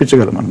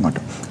చూపించగలం అనమాట.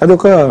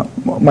 అదొక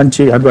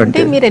మంచి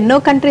అడ్వాంటేజ్. మీరు ఎన్నో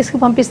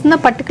కంట్రీస్కి పంపిస్తున్నా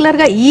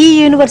పర్టికులర్గా ఈ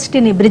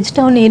యూనివర్సిటీని,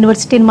 బ్రిడ్జ్టౌన్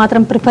యూనివర్సిటీని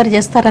మాత్రం ప్రిఫర్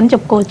చేస్తారని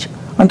చెప్పుకోవచ్చు.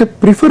 అంటే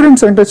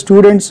ప్రిఫరెన్స్ అంటే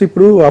స్టూడెంట్స్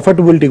ఇప్పుడు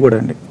అఫోర్డబిలిటీ కూడా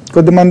అండి.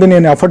 కొద్దిమంది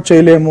నేను అఫోర్డ్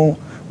చేయలేము,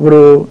 ఇప్పుడు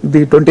ఇది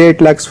 28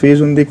 lakhs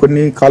ఫీజు ఉంది,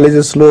 కొన్ని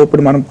కాలేజెస్లో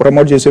ఇప్పుడు మనం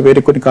ప్రమోట్ చేసే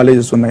వేరే కొన్ని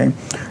కాలేజెస్ ఉన్నాయి.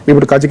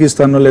 ఇప్పుడు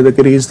కజకిస్తాన్లో లేదా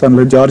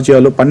కిర్గిస్తాన్లో,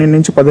 జార్జియాలో 12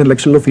 నుంచి 15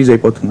 లక్షల్లో ఫీజు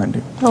అయిపోతుందండి.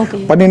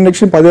 12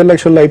 నుంచి 15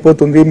 లక్షల్లో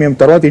అయిపోతుంది, మేము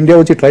తర్వాత ఇండియా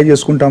వచ్చి ట్రై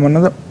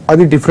చేసుకుంటామన్నది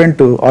అది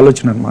డిఫరెంట్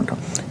ఆలోచన అనమాట.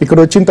 ఇక్కడ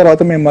వచ్చిన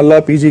తర్వాత మేము మళ్ళీ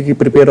పీజీకి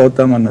ప్రిపేర్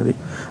అవుతామన్నది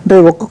అంటే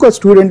ఒక్కొక్క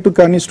స్టూడెంట్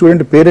కానీ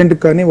స్టూడెంట్ పేరెంట్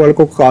కానీ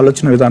వాళ్ళకి ఒక్కొక్క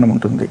ఆలోచన విధానం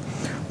ఉంటుంది.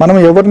 మనం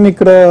ఎవరిని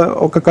ఇక్కడ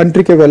ఒక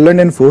కంట్రీకి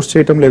వెళ్ళండి అని ఫోర్స్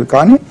చేయటం లేదు,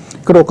 కానీ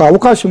ఇక్కడ ఒక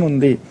అవకాశం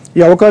ఉంది,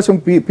 ఈ అవకాశం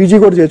పీజీ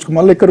కూడా చేర్చుకో,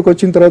 మళ్ళీ ఇక్కడికి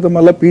వచ్చిన తర్వాత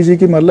మళ్ళీ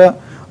పీజీకి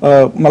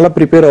మళ్ళీ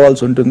ప్రిపేర్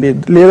అవ్వాల్సి ఉంటుంది.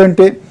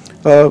 లేదంటే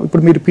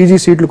ఇప్పుడు మీరు పీజీ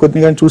సీట్లు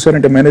కొద్దిగా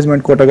చూసారంటే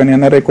మేనేజ్మెంట్ కోటా కానీ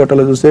ఎన్ఆర్ఐ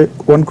కోటాలో చూస్తే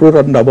 1 crore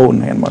and above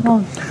ఉన్నాయి అనమాట.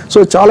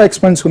 సో చాలా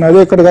ఎక్స్పెన్సివ్ ఉన్నాయి.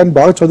 అదే ఇక్కడ కానీ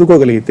బాగా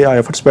చదువుకోగలిగితే, ఆ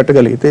ఎఫర్ట్స్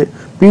పెట్టగలిగితే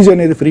పీజీ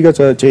అనేది ఫ్రీగా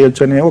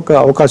చేయొచ్చు అనే ఒక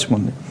అవకాశం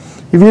ఉంది.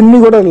 ఇవన్నీ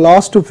కూడా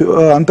లాస్ట్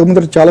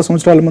అంతకుముందర చాలా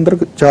సంవత్సరాల ముందర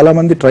చాలా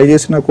మంది ట్రై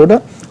చేసినా కూడా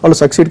వాళ్ళు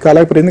సక్సీడ్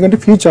కాలేకపోయారు, ఎందుకంటే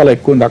ఫీ చాలా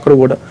ఎక్కువ ఉంది.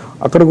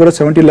 అక్కడ కూడా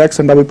 70 lakhs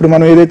అండ్ ఇప్పుడు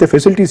మనం ఏదైతే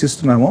ఫెసిలిటీస్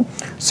ఇస్తున్నామో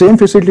సేమ్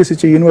ఫెసిలిటీస్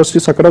ఇచ్చే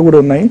యూనివర్సిటీస్ అక్కడ కూడా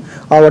ఉన్నాయి.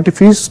 వాటి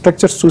ఫీజ్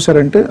స్ట్రక్చర్స్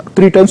చూసారంటే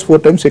 3 times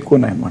 4 times ఎక్కువ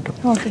ఉన్నాయి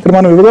అన్నమాట. ఇక్కడ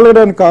మనం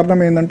ఇవ్వగలగడానికి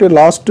కారణం ఏంటంటే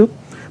లాస్ట్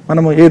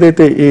మనము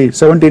ఏదైతే ఈ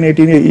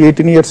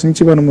 17-18 years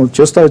నుంచి మనము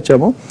చేస్తూ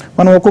వచ్చామో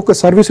మనం ఒక్కొక్క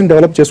సర్వీస్ని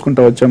డెవలప్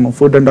చేసుకుంటూ వచ్చాము.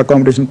 ఫుడ్ అండ్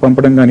అకామిడేషన్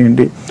పంపడం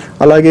కానివ్వండి,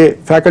 అలాగే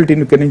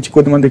ఫ్యాకల్టీని నుంచి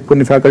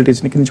కొన్ని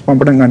ఫ్యాకల్టీస్ని నుంచి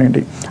పంపడం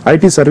కానివ్వండి,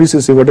 ఐటీ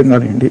సర్వీసెస్ ఇవ్వడం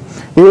కానివ్వండి,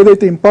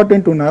 ఏదైతే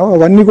ఇంపార్టెంట్ ఉన్నాయో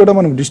అవన్నీ కూడా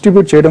మనం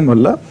డిస్ట్రిబ్యూట్ చేయడం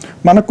వల్ల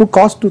మనకు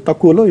కాస్ట్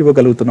తక్కువలో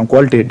ఇవ్వగలుగుతున్నాం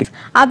క్వాలిటీ.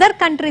 అదర్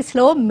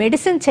కంట్రీస్లో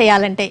మెడిసిన్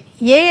చేయాలంటే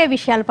ఏ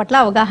విషయాల పట్ల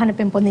అవగాహన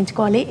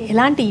పెంపొందించుకోవాలి,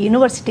 ఎలాంటి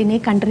యూనివర్సిటీని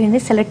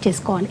కంట్రీని సెలెక్ట్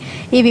చేసుకోవాలి,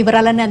 ఈ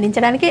వివరాలన్నీ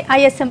అందించడానికి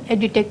ISM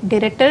edutech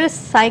director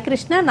Sai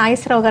Krishna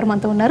Nageswararao గారు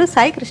మనతో ఉన్నారు.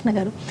 సాయి కృష్ణ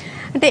గారు,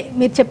 అంటే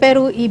మీరు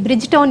చెప్పారు ఈ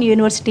బ్రిడ్జ్టౌన్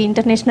యూనివర్సిటీ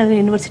ఇంటర్నేషనల్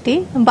యూనివర్సిటీ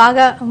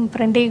బాగా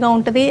ఫ్రెండ్లీగా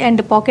ఉంటుంది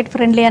అండ్ పాకెట్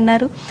ఫ్రెండ్లీ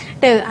అన్నారు.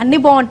 అంటే అన్ని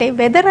బాగుంటాయి,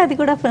 వెదర్ అది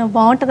కూడా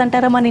బాగుంటుంది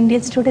అంటారా మన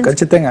ఇండియన్ స్టూడెంట్స్?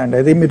 ఖచ్చితంగా అండి.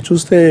 అది మీరు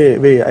చూస్తే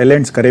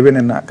islands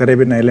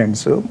Caribbean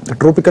islands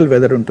tropical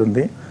weather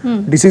ఉంటుంది.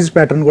 డిసీజ్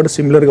ప్యాటర్న్ కూడా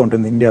సిమిలర్ గా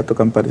ఉంటుంది ఇండియాతో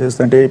కంపేర్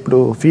చేస్తే. అంటే ఇప్పుడు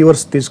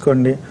ఫీవర్స్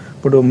తీసుకోండి,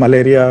 ఇప్పుడు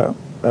మలేరియా,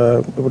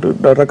 ఇప్పుడు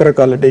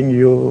రకరకాల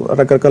డెంగ్యూ,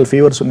 రకరకాల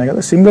ఫీవర్స్ ఉన్నాయి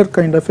కదా, సిమిలర్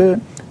కైండ్ ఆఫ్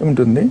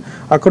ఉంటుంది.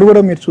 అక్కడ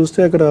కూడా మీరు చూస్తే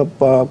అక్కడ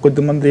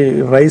కొద్దిమంది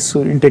రైస్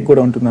ఇంటేక్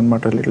కూడా ఉంటుంది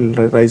అనమాట, లిటిల్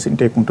రైస్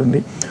ఇంటేక్ ఉంటుంది.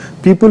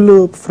 పీపుల్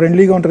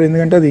ఫ్రెండ్లీగా ఉంటారు,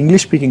 ఎందుకంటే అది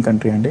ఇంగ్లీష్ స్పీకింగ్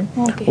కంట్రీ అండి.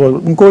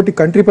 ఇంకోటి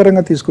కంట్రీ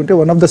పరంగా తీసుకుంటే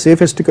one of the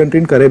safest country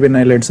in Caribbean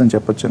islands అని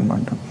చెప్పొచ్చు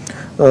అనమాట.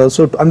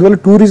 సో అందువల్ల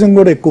టూరిజం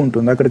కూడా ఎక్కువ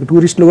ఉంటుంది అక్కడికి.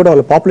 టూరిస్టులు కూడా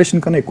వాళ్ళ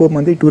పాపులేషన్ కన్నా ఎక్కువ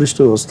మంది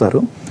టూరిస్టు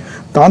వస్తారు.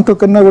 దాంతో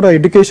కన్నా కూడా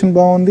ఎడ్యుకేషన్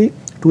బాగుంది,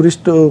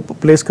 టూరిస్ట్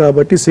ప్లేస్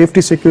కాబట్టి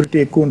సేఫ్టీ సెక్యూరిటీ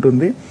ఎక్కువ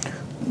ఉంటుంది.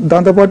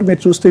 దాంతోపాటు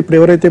మీరు చూస్తే ఇప్పుడు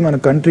ఎవరైతే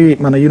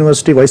మన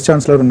యూనివర్సిటీ వైస్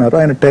ఛాన్సలర్ ఉన్నారో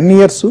ఆయన 10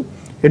 years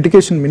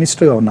ఎడ్యుకేషన్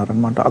మినిస్టర్గా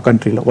ఉన్నారనమాట ఆ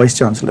కంట్రీలో, వైస్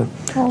ఛాన్సలర్.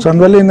 సో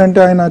అందువల్ల ఏంటంటే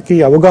ఆయనకి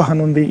అవగాహన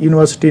ఉంది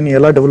యూనివర్సిటీని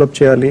ఎలా డెవలప్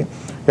చేయాలి,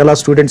 ఎలా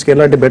స్టూడెంట్స్కి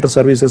ఎలాంటి బెటర్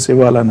సర్వీసెస్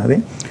ఇవ్వాలన్నది.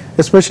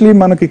 ఎస్పెషలీ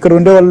మనకి ఇక్కడ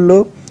ఉండే వాళ్ళు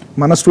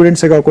మన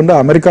స్టూడెంట్సే కాకుండా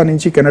అమెరికా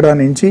నుంచి, కెనడా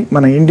నుంచి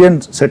మన ఇండియన్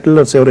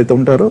సెటిలర్స్ ఎవరైతే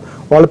ఉంటారో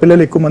వాళ్ళ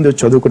పిల్లలు ఎక్కువ మంది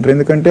వచ్చి చదువుకుంటారు,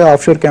 ఎందుకంటే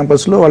ఆఫ్షోర్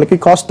క్యాంపస్లో వాళ్ళకి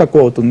కాస్ట్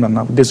తక్కువ అవుతుంది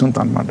అన్న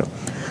ఉద్దేశంతో అనమాట.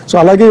 సో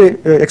అలాగే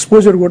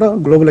ఎక్స్పోజర్ కూడా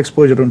గ్లోబల్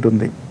ఎక్స్పోజర్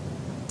ఉంటుంది.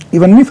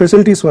 ఇవన్నీ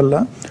ఫెసిలిటీస్ వల్ల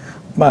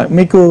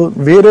మీకు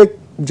వేరే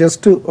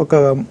జస్ట్ ఒక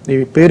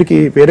పేరుకి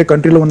వేరే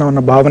కంట్రీలో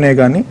ఉన్న భావనే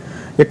కానీ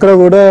ఎక్కడ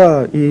కూడా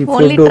ఈ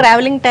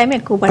ట్రావెలింగ్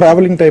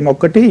టైం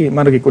ఒక్కటి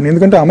మనకి కొన్ని,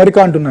 ఎందుకంటే అమెరికా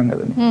అంటున్నాం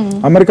కదండి,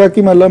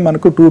 అమెరికాకి మళ్ళీ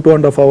మనకు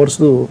 2.5 hours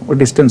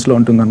డిస్టెన్స్ లో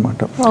ఉంటుంది అనమాట.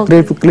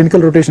 రేపు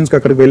క్లినికల్ రొటేషన్స్ కి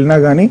అక్కడికి వెళ్ళినా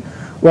కానీ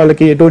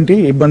వాళ్ళకి ఎటువంటి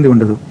ఇబ్బంది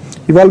ఉండదు.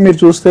 ఇవాళ మీరు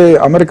చూస్తే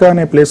అమెరికా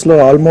అనే ప్లేస్ లో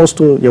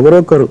ఆల్మోస్ట్ ఎవరో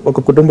ఒకరు ఒక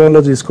కుటుంబంలో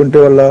తీసుకుంటే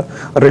వాళ్ళ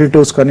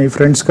రిలేటివ్స్ కానీ,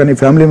 ఫ్రెండ్స్ కానీ,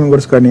 ఫ్యామిలీ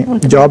మెంబర్స్ కానీ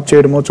జాబ్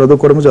చేయడమో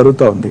చదువుకోవడమో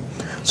జరుగుతూ ఉంది.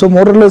 సో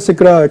మోరల్లెస్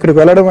ఇక్కడికి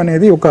వెళ్ళడం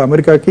అనేది ఒక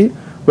అమెరికాకి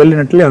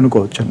వెళ్ళినట్లే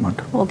అనుకోవచ్చు అనమాట.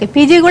 ఓకే,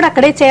 పీజీ కూడా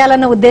అక్కడే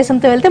చేయాలన్న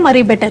ఉద్దేశంతో వెళ్తే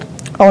మరీ బెటర్.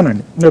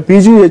 అవునండి,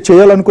 పీజీ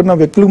చేయాలనుకున్న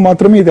వ్యక్తులకు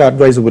మాత్రమే ఇది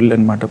అడ్వైజబుల్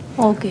అనమాట.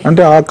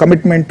 అంటే ఆ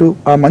కమిట్మెంట్,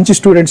 ఆ మంచి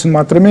స్టూడెంట్స్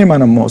మాత్రమే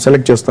మనం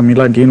సెలెక్ట్ చేస్తాం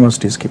ఇలాంటి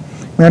యూనివర్సిటీస్ కి.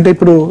 ఎందుకంటే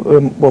ఇప్పుడు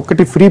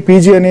ఒకటి ఫ్రీ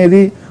పీజీ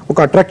అనేది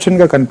ఒక అట్రాక్షన్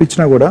గా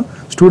కనిపించినా కూడా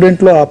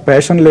స్టూడెంట్ లో ఆ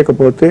ప్యాషన్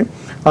లేకపోతే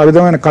ఆ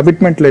విధమైన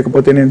కమిట్మెంట్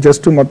లేకపోతే నేను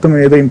జస్ట్ మొత్తం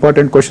ఏదో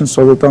ఇంపార్టెంట్ క్వశ్చన్స్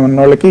చదువుతాం అన్న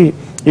వాళ్ళకి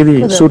ఇది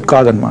సూట్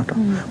కాదనమాట.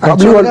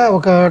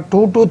 ఒక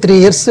 2 to 3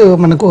 years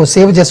మనకు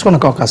సేవ్ చేసుకునే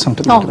అవకాశం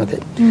ఉంటుంది.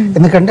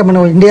 ఎందుకంటే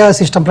మనం ఇండియా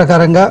సిస్టమ్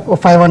ప్రకారంగా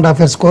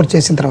 5.5 years కోర్స్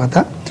చేసిన తర్వాత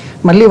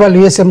మళ్ళీ వాళ్ళు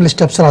యూఎస్ఎంఎల్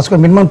స్టెప్స్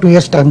రాసుకొని మినిమం 2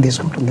 years టైం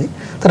తీసుకుంటుంది.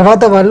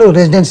 తర్వాత వాళ్ళు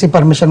రెసిడెన్సీ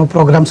పర్మిషన్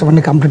ప్రోగ్రామ్స్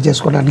అవన్నీ కంప్లీట్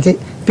చేసుకోవడానికి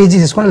పీజీ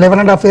చేసుకొని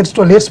 11.5 years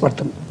 12 years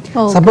పడుతుంది.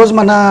 సపోజ్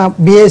మన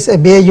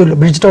బిఐయూ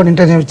బ్రిడ్జ్టౌన్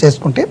ఇంటర్వ్యూ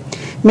చేసుకుంటే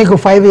మీకు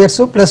 5 years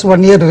plus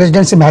 1 year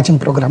residency matching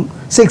programme,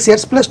 6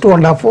 years plus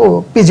 2.5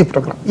 PG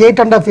programme,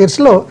 8.5 years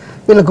లో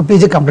వీళ్ళకు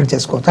పీజీ కంప్లీట్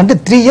చేసుకోవచ్చు. అంటే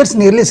 3 years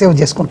నియర్లీ సేవ్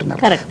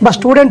చేసుకుంటున్నారు. But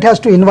student has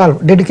to involve,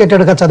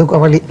 dedicated గా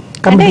చదువుకోవాలి,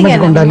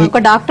 కమిట్మెంట్ ఉండాలి.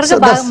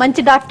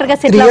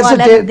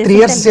 3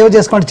 years సేవ్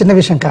చేసుకోవడం చిన్న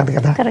విషయం కాదు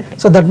కదా.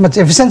 సో దట్ మచ్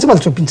ఎఫిషియన్సీ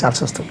వాళ్ళు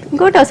చూపించాల్సి వస్తుంది.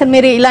 ఇంకోటి అసలు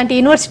మీరు ఇలాంటి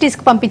యూనివర్సిటీస్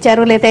కి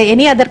పంపించారు లేదా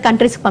ఎనీ అదర్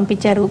కంట్రీస్ కి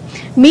పంపించారు,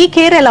 మీ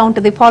కేర్ ఎలా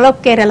ఉంటుంది, ఫాలో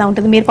అప్ కేర్ ఎలా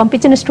ఉంటుంది, మీరు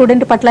పంపించిన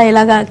స్టూడెంట్ పట్ల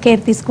ఎలాగా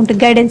కేర్ తీసుకుంటూ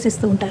గైడెన్స్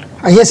ఇస్తూ ఉంటారు?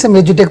 ఐఎస్ఎం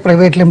ఎడ్యుటెక్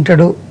ప్రైవేట్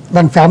లిమిటెడ్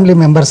దాని ఫ్యామిలీ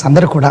మెంబర్స్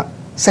అందరూ కూడా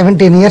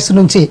 17 years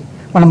నుంచి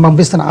మనం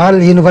పంపిస్తున్న ఆల్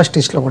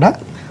యూనివర్సిటీస్లో కూడా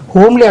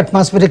హోమ్లీ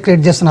అట్మాస్ఫియర్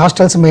క్రియేట్ చేస్తున్న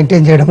హాస్టల్స్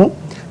మెయింటైన్ చేయడము,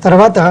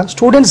 తర్వాత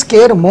స్టూడెంట్స్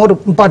కేర్ మోర్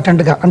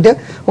ఇంపార్టెంట్గా. అంటే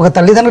ఒక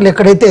తల్లిదండ్రులు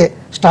ఎక్కడైతే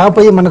స్టాప్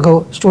అయ్యి మనకు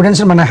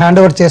స్టూడెంట్స్ని మన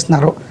హ్యాండ్ ఓవర్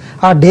చేస్తున్నారో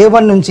ఆ డే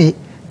 1 నుంచి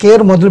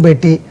కేర్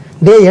మొదలుపెట్టి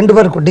డే ఎండ్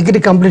వరకు డిగ్రీ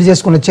కంప్లీట్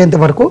చేసుకుని వచ్చేంత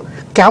వరకు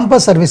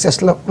క్యాంపస్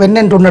సర్వీసెస్లో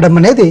వెన్నెంట్ ఉండడం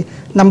అనేది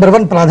నెంబర్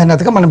 1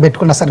 ప్రాధాన్యతగా మనం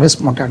పెట్టుకున్న సర్వీస్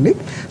అండి.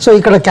 సో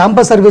ఇక్కడ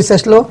క్యాంపస్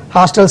సర్వీసెస్లో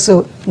hostels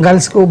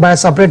గర్ల్స్కు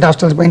boys separate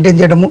hostels maintain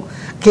చేయడము,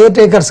 కేర్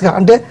టేకర్స్గా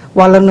అంటే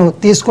వాళ్ళను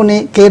తీసుకుని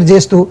కేర్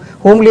చేస్తూ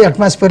హోమ్లీ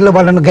అట్మాస్ఫియర్లో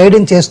వాళ్ళను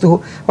గైడెన్స్ చేస్తూ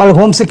వాళ్ళ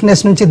హోమ్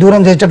సిక్నెస్ నుంచి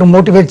దూరం చేసేటట్టు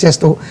మోటివేట్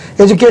చేస్తూ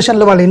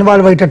ఎడ్యుకేషన్లో వాళ్ళు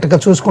ఇన్వాల్వ్ అయ్యేటట్టుగా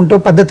చూసుకుంటూ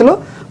పద్ధతిలో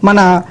మన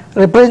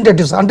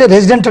రిప్రజెంటేటివ్స్ అంటే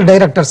రెసిడెంటల్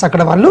డైరెక్టర్స్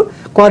అక్కడ వాళ్ళు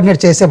కోఆర్డినేట్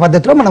చేసే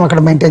పద్ధతిలో మనం అక్కడ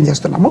మెయింటైన్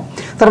చేస్తున్నాము.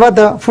 తర్వాత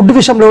ఫుడ్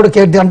విషయంలో కూడా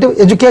కేర్ అంటే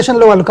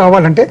ఎడ్యుకేషన్లో వాళ్ళు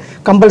కావాలంటే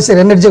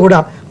కంపల్సరీ ఎనర్జీ కూడా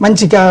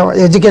మంచి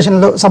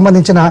ఎడ్యుకేషన్లో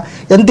సంబంధించిన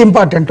ఎంత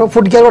ఇంపార్టెంటో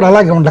ఫుడ్ కేర్ కూడా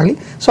అలాగే ఉండాలి.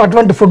 సో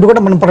అటువంటి ఫుడ్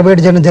కూడా మనం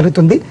ప్రొవైడ్ చేయడం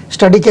జరుగుతుంది,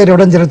 స్టడీ కేర్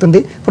ఇవ్వడం జరుగుతుంది.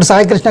 ఇప్పుడు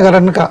సాయికృష్ణ గారు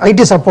అన్న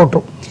ఐటీ సపోర్టు,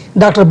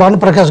 డాక్టర్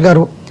భానుప్రకాష్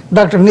గారు,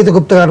 డాక్టర్ వినీత్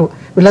గుప్తా గారు,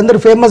 వీళ్ళందరూ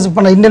ఫేమస్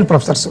మన ఇండియన్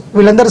ప్రొఫెసర్స్,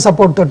 వీళ్ళందరూ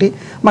సపోర్ట్ తోటి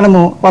మనము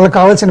వాళ్ళకి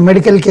కావాల్సిన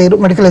మెడికల్ కేర్,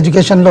 మెడికల్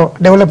ఎడ్యుకేషన్లో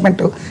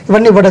డెవలప్మెంట్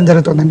ఇవన్నీ ఇవ్వడం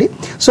జరుగుతుందండి.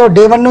 సో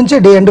డే 1 నుంచి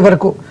డే ఎండ్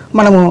వరకు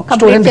మనము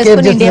స్టూడెంట్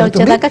కేర్ చేయడం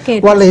జరుగుతుంది.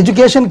 వాళ్ళ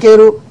ఎడ్యుకేషన్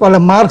కేరు, వాళ్ళ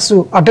మార్క్స్,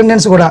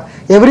 అటెండెన్స్ కూడా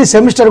ఎవ్రీ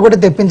సెమిస్టర్ కూడా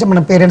తెప్పించి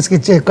మన పేరెంట్స్కి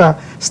ఇచ్చే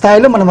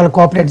స్థాయిలో మనం వాళ్ళు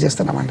కోఆపరేట్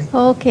చేస్తున్నామండి.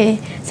 ఓకే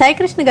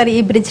సాయికృష్ణ గారు,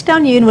 ఈ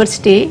బ్రిడ్జ్టౌన్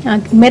యూనివర్సిటీ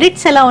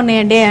మెరిట్స్ ఎలా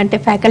ఉన్నాయండి? అంటే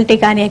ఫ్యాకల్టీ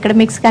కానీ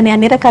అకాడమిక్స్ కానీ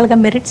అన్ని రకాలుగా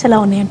మెరిట్స్ ఎలా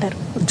ఉన్నాయంటారు?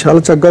 చాలా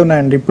చక్కగా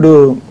ఉన్నాయండి. ఇప్పుడు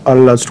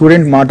వాళ్ళ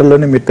స్టూడెంట్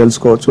మాటల్లోనే మీరు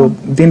తెలుసుకోవచ్చు.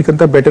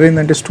 దీనికంతా బెటర్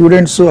ఏంటంటే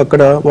స్టూడెంట్స్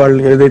అక్కడ వాళ్ళు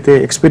ఏదైతే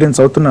ఎక్స్పీరియన్స్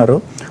అవుతున్నారో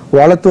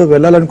వాళ్ళతో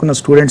వెళ్ళాలనుకున్న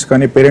స్టూడెంట్స్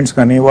కానీ పేరెంట్స్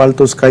కానీ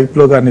వాళ్ళతో స్కైప్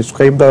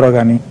ద్వారా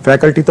కానీ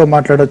ఫ్యాకల్టీతో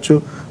మాట్లాడచ్చు,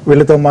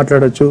 వీళ్ళతో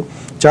మాట్లాడచ్చు.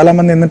 చాలా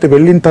మంది ఏంటంటే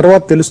వెళ్ళిన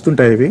తర్వాత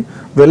తెలుస్తుంటాయి. ఇవి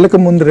వెళ్ళక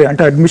ముందరే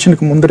అంటే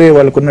అడ్మిషన్కి ముందరే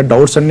వాళ్ళకున్న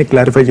డౌట్స్ అన్ని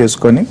క్లారిఫై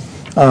చేసుకొని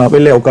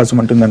వెళ్ళే అవకాశం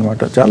ఉంటుంది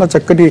అనమాట. చాలా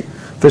చక్కటి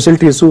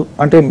ఫెసిలిటీస్,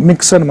 అంటే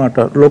మిక్స్ అనమాట.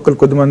 లోకల్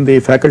కొద్దిమంది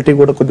ఫ్యాకల్టీ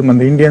కూడా,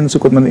 కొద్దిమంది ఇండియన్స్,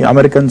 కొద్దిమంది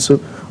అమెరికన్స్,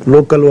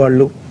 లోకల్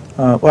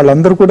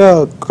వాళ్ళందరూ కూడా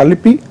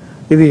కలిపి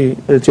ఇది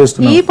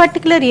చేస్తున్నారు. ఈ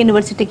పర్టికులర్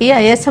యూనివర్సిటీకి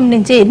ఐఎస్ఎం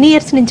నుంచి ఎన్ని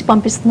ఇయర్స్ నుంచి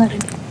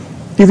పంపిస్తున్నారండి?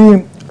 ఇది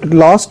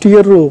లాస్ట్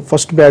ఇయర్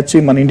ఫస్ట్ బ్యాచ్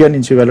మన ఇండియా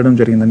నుంచి వెళ్ళడం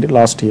జరిగిందండి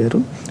లాస్ట్ ఇయర్.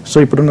 సో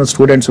ఇప్పుడున్న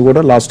స్టూడెంట్స్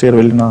కూడా లాస్ట్ ఇయర్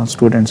వెళ్ళిన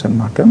స్టూడెంట్స్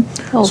అనమాట.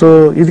 సో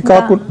ఇది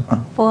కాకుండా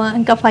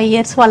ఇంకా 5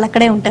 years వాళ్ళు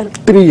అక్కడే ఉంటారు.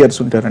 3 years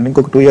ఉంటారండి,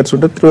 ఇంకొక 2 years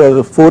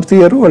ఉంటారు. 4th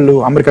year వాళ్ళు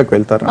అమెరికాకి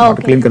వెళ్తారు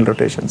అన్నమాట క్లినికల్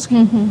రొటేషన్స్.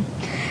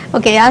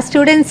 ఓకే, ఆ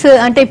స్టూడెంట్స్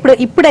అంటే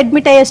ఇప్పుడు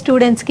అడ్మిట్ అయ్యే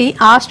స్టూడెంట్స్ కి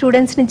ఆ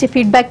స్టూడెంట్స్ నుంచి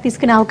ఫీడ్బ్యాక్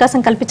తీసుకునే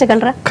అవకాశం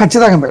కల్పించగలరా?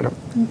 ఖచ్చితంగా మేడం.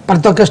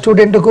 ప్రతి ఒక్క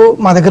స్టూడెంట్ కు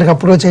మా దగ్గరకు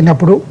అప్రోచ్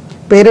అయినప్పుడు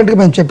పేరెంట్కి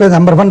మేము చెప్పేది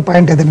నెంబర్ 1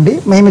 పాయింట్ ఏదండి,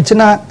 మేము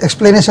ఇచ్చిన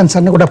ఎక్స్ప్లెనేషన్స్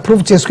అన్ని కూడా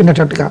ప్రూవ్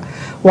చేసుకునేటట్టుగా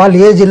వాళ్ళు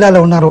ఏ జిల్లాలో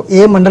ఉన్నారో,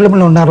 ఏ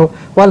మండలంలో ఉన్నారో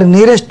వాళ్ళ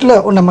నియరెస్ట్లో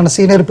ఉన్న మన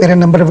సీనియర్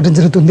పేరెంట్ నెంబర్ ఇవ్వడం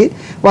జరుగుతుంది.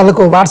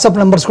 వాళ్ళకు వాట్సాప్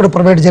నెంబర్స్ కూడా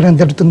ప్రొవైడ్ చేయడం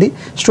జరుగుతుంది.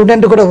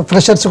 స్టూడెంట్ కూడా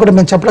ఫ్రెషర్స్ కూడా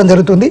మేము చెప్పడం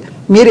జరుగుతుంది.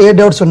 మీరు ఏ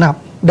డౌట్స్ ఉన్నా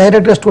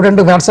డైరెక్ట్గా స్టూడెంట్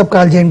వాట్సాప్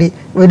కాల్ చేయండి,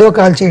 వీడియో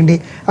కాల్ చేయండి,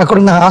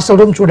 అక్కడున్న హాస్టల్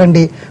రూమ్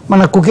చూడండి,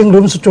 మన కుకింగ్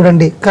రూమ్స్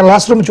చూడండి,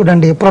 క్లాస్ రూమ్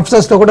చూడండి,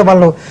 ప్రొఫెసర్స్తో కూడా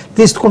వాళ్ళు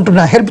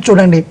తీసుకుంటున్న హెల్ప్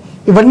చూడండి.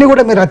 ఇవన్నీ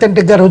కూడా మీరు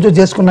అథెంటిక్గా రుజువు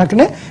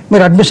చేసుకున్నాకనే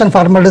మీరు అడ్మిషన్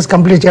ఫార్మాలిటీస్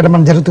కంప్లీట్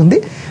చేయడం జరుగుతుంది.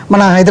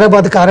 మన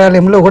హైదరాబాద్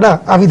కార్యాలయంలో కూడా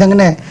ఆ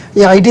విధంగానే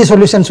ఈ ఐటీ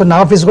సొల్యూషన్స్ ఉన్న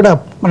ఆఫీస్ కూడా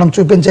మనం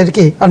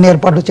చూపించేందుకు అన్ని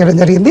ఏర్పాట్లు చేయడం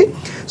జరిగింది.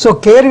 సో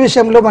కేర్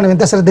విషయంలో మనం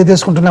ఎంత శ్రద్ధ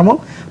తీసుకుంటున్నామో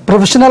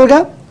ప్రొఫెషనల్గా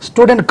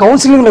స్టూడెంట్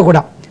కౌన్సిలింగ్లో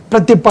కూడా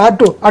ప్రతి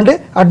పార్ట్ అంటే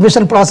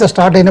అడ్మిషన్ ప్రాసెస్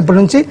స్టార్ట్ అయినప్పటి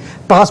నుంచి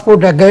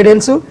passport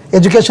guidance,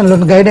 education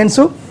loan guidance,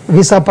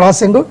 visa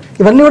processing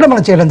ఇవన్నీ కూడా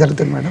మనం చేయడం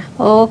జరుగుతుంది మేడం.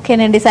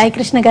 ఓకేనండి.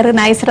 సాయికృష్ణ గారు,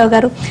 నాగేశ్వరరావు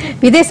గారు,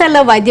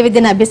 విదేశాల్లో వైద్య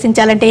విద్యను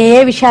అభ్యసించాలంటే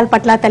ఏ విషయాల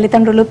పట్ల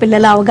తల్లిదండ్రులు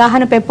పిల్లల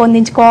అవగాహన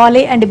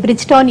పెంపొందించుకోవాలి అండ్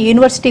బ్రిడ్జ్టౌన్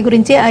యూనివర్సిటీ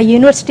గురించి ఆ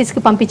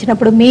యూనివర్సిటీస్కి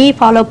పంపించినప్పుడు మీ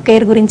ఫాలోఅప్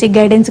కేర్ గురించి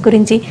గైడెన్స్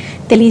గురించి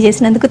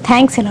తెలియజేసినందుకు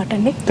థ్యాంక్స్ ఎలాట్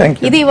అండి.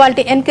 ఇది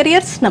ఇవాల్టి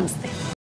ఎన్కరియర్స్. నమస్తే.